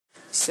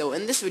So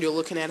in this video,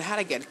 looking at how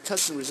to get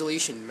custom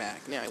resolution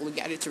Mac. Now we'll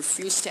get it through a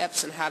few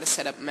steps on how to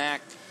set up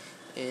Mac,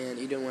 and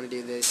you don't want to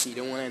do this. You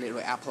don't want to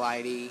enter Apple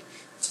ID.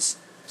 Just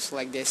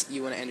select this.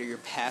 You want to enter your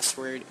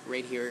password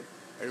right here.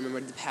 Remember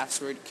the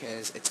password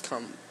because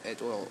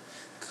it will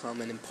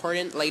come in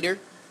important later.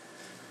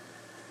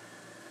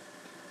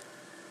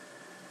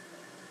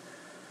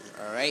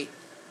 Alright.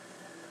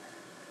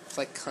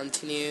 Click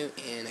continue,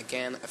 and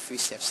again a few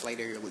steps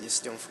later you'll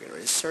just don't forget to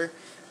register.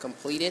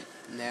 Complete it.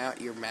 Now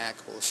your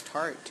Mac will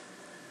start.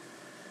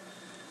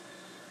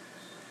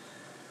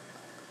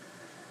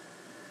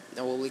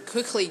 Now we'll be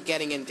quickly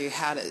getting into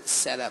how to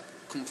set up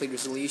complete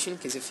resolution,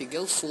 because if you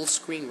go full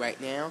screen right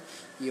now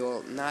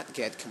you'll not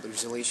get complete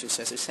resolution.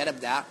 So to set up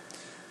that,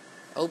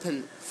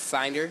 open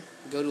Finder,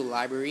 go to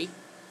Library,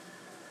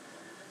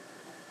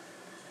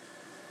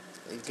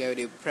 and go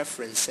to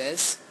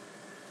Preferences.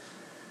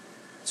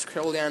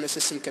 Scroll down to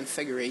System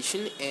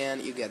Configuration,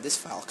 and you get this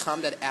file,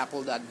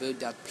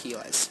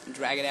 com.apple.boot.plist.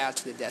 Drag it out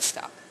to the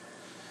desktop.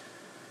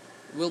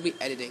 We'll be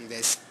editing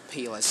this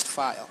plist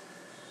file.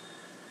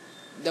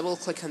 Double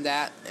click on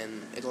that,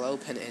 and it'll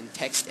open in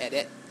text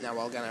edit. Now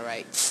we're gonna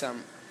write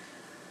some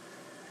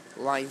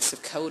lines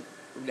of code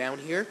down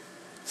here.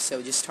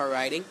 So just start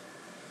writing.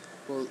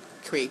 We'll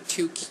create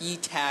two key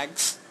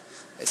tags,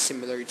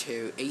 similar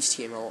to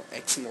HTML,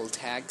 XML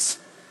tags.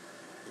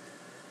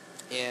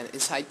 And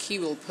inside key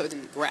we'll put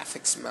in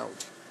graphics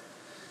mode.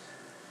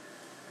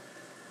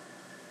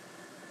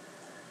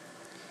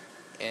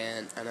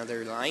 And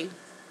another line,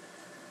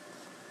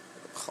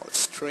 we'll call it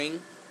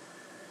string.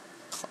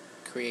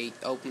 Create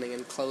opening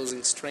and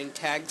closing string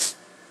tags.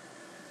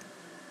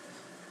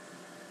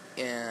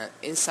 And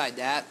inside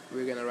that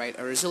we're gonna write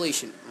a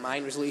resolution. My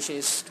resolution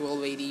is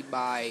 1280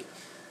 by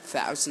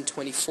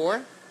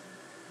 1024.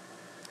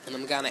 And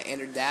I'm gonna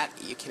enter that.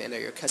 You can enter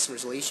your custom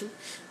resolution.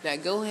 Now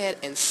go ahead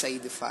and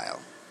save the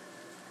file.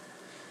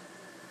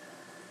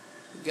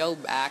 Go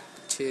back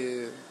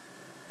to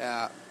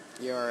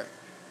your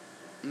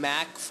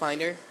Mac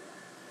Finder,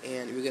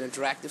 and we're gonna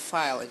drag the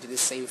file into the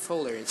same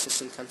folder in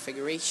System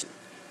Configuration.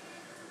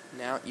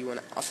 Now you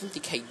want to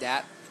authenticate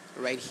that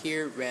right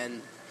here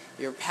when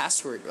your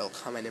password will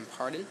come in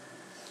important.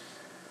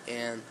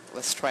 And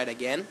let's try it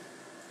again.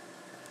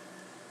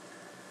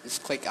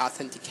 Just click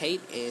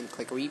Authenticate and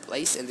click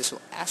Replace, and this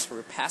will ask for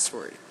a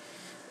password.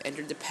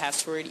 Enter the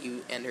password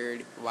you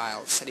entered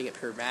while setting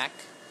up your Mac,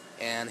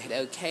 and hit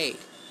OK.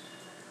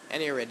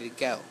 And you're ready to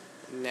go.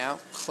 Now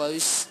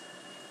close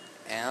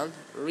and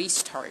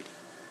restart.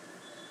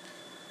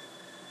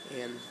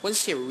 And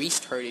once you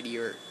restarted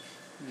your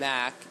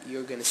Mac,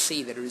 you're going to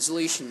see that the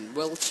resolution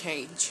will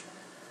change.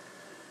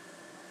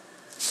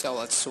 So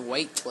let's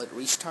wait till it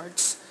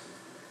restarts.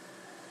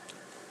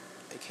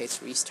 Okay, it's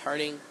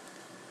restarting.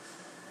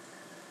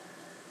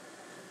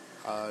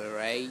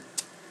 Alright,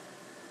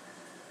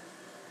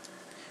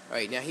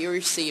 now here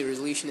you see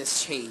resolution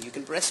has changed. You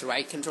can press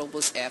right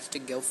Ctrl+F to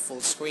go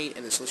full screen,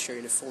 and this will show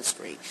you the full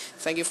screen.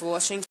 Thank you for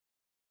watching.